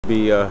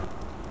Be you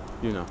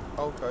know.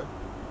 Okay.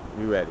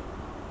 You ready?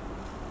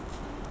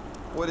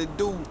 What it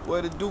do?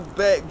 What it do?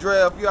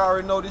 Backdraft. You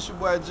already know this your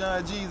boy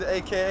Jon Geezy,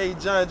 aka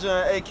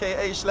Jon,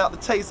 aka slap the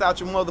taste out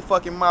your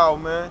motherfucking mouth,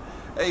 man.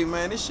 Hey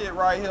man, this shit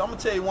right here. I'm gonna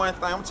tell you one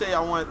thing. I'm gonna tell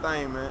y'all one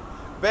thing, man.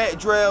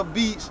 Backdraft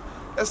Beatz.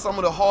 That's some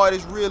of the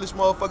hardest, realest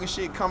motherfucking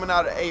shit coming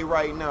out of A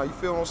right now. You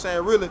feel what I'm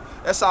saying? Really,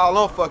 that's all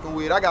I'm fucking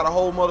with. I got a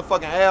whole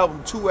motherfucking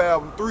album, 2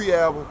 albums, 3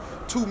 albums,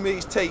 2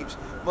 mixtapes,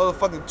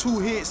 motherfucking 2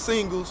 hit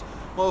singles,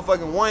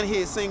 motherfucking 1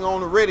 hit single on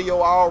the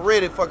radio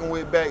already fucking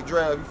with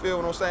Backdraft. You feel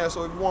what I'm saying?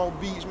 So if you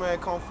want beats, man,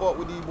 come fuck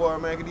with these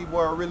boys, man, because these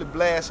boys are really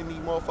blasting these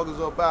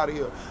motherfuckers up out of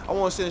here. I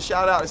want to send a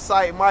shout out to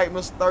Sight Mike,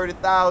 Mr.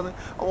 30,000.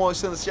 I want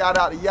to send a shout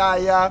out to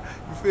Yaya.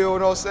 You feel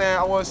what I'm saying?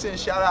 I want to send a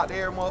shout out to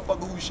every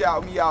motherfucker who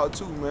shout me out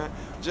too, man.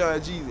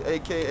 Jon Geezy,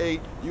 aka,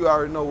 you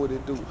already know what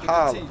it do.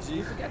 Holla.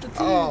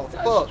 Oh,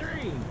 fuck.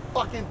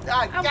 Fucking,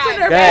 I'm sitting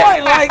there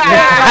pointing like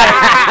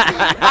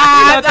that.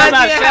 I'm talking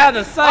about shout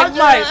to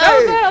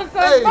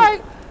Sight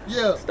Mike.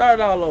 Yeah. Start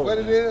all over. What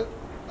it is?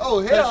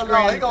 Oh, hell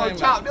no. He gonna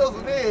chop this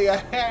one in.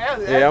 Yeah,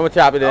 I'm gonna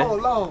chop it in. Oh,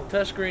 long.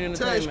 TouchScreen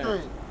Entertainment.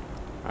 TouchScreen.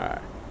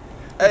 Alright.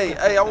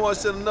 Hey, I want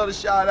to send another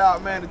shout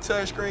out, man, to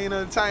TouchScreen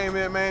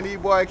Entertainment, man. These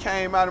boys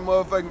came out and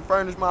motherfucking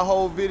furnished my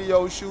whole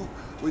video shoot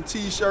with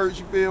t-shirts,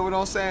 you feel what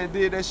I'm saying?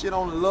 Did that shit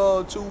on the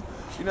love too.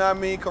 You know what I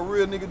mean? Cause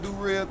real nigga do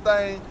real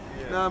thing.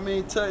 You know what I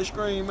mean?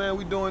 TouchScreen, man,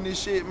 we doing this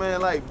shit,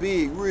 man, like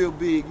big, real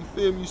big. You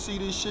feel me? You see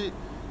this shit?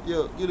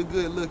 Yeah, get a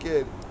good look at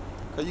it.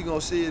 Cause you gonna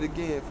see it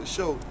again for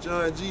sure.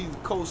 Jon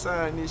Geezy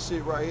co-sign this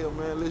shit right here,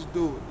 man. Let's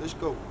do it. Let's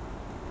go.